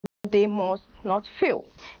they must not fail.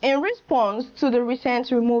 In response to the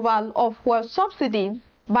recent removal of fuel subsidies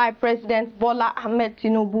by President Bola Ahmed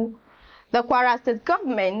Tinubu, the Kwara State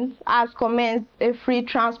government has commenced a free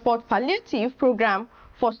transport palliative program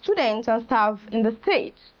for students and staff in the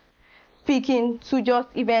state. Speaking to Just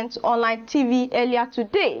Events Online TV earlier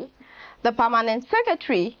today, the Permanent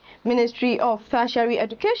Secretary, Ministry of Tertiary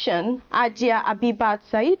Education, Ajia Abibat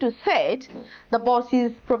Saidu, said the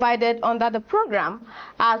buses provided under the program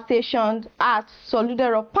are stationed at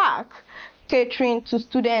Soludero Park, catering to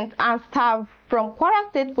students and staff from Kwara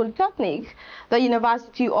State Polytechnic, the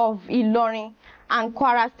University of Ilorin, and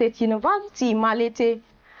Kwara State University, Malete.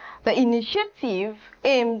 The initiative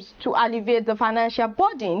aims to alleviate the financial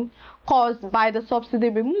burden caused by the subsidy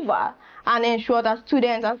removal and ensure that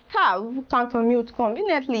students and staff can commute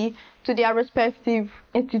conveniently to their respective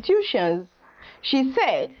institutions. She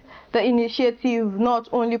said the initiative not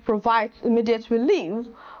only provides immediate relief,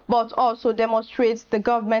 but also demonstrates the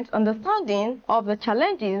government's understanding of the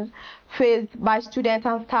challenges faced by students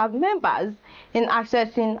and staff members in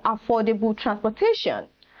accessing affordable transportation.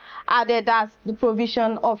 Added that the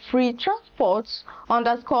provision of free transport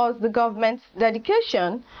underscores the government's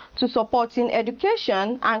dedication to supporting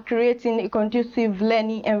education and creating a conducive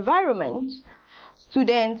learning environment.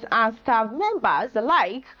 Students and staff members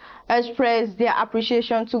alike expressed their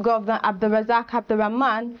appreciation to Gov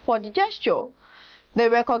AbdulRazaq for the gesture. They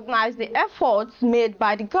recognize the efforts made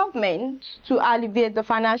by the government to alleviate the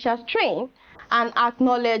financial strain and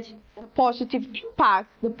acknowledge the positive impact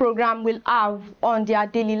the program will have on their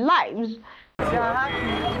daily lives. We are happy.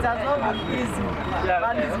 It has not been easy.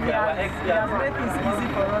 But it has made things easy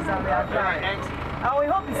for us, and we are glad. And we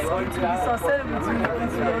hope it will be sustainable. It's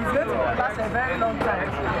going to last a very long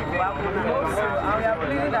time. We hope so. And we are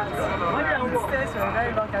pleading that it stays for a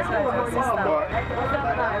very long time. So like your sister.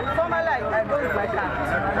 Formerly, I go with my car.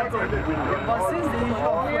 But since the issue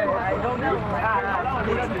of fuel, I don't go with my car. I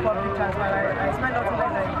go to public transport. I spend nothing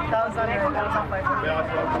less than 1,000 and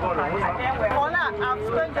 1,500. For now, I've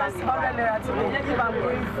spent just 100 naira today. If I'm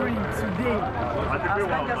going free today, I'll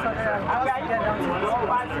spend just 100 naira just to get down to this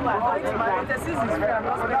place. Going to my latest is free. I'm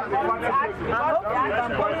not spending anything. And hopefully, if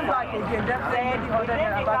I'm coming back again, definitely 100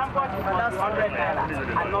 naira back to my but that's 100 naira.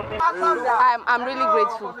 I'm really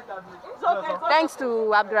grateful. Thanks to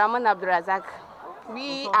AbdulRazaq.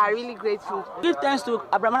 We are really grateful. Give thanks to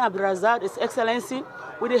AbdulRazaq, His Excellency,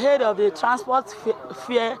 with the head of the transport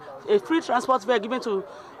fare, a free transport fare given to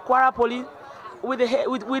Kwara Poly. With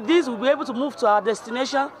this, we'll be able to move to our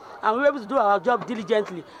destination and we'll be able to do our job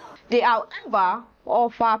diligently. They, however,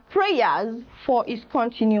 offer prayers for its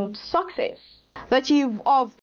continued success. The Chief of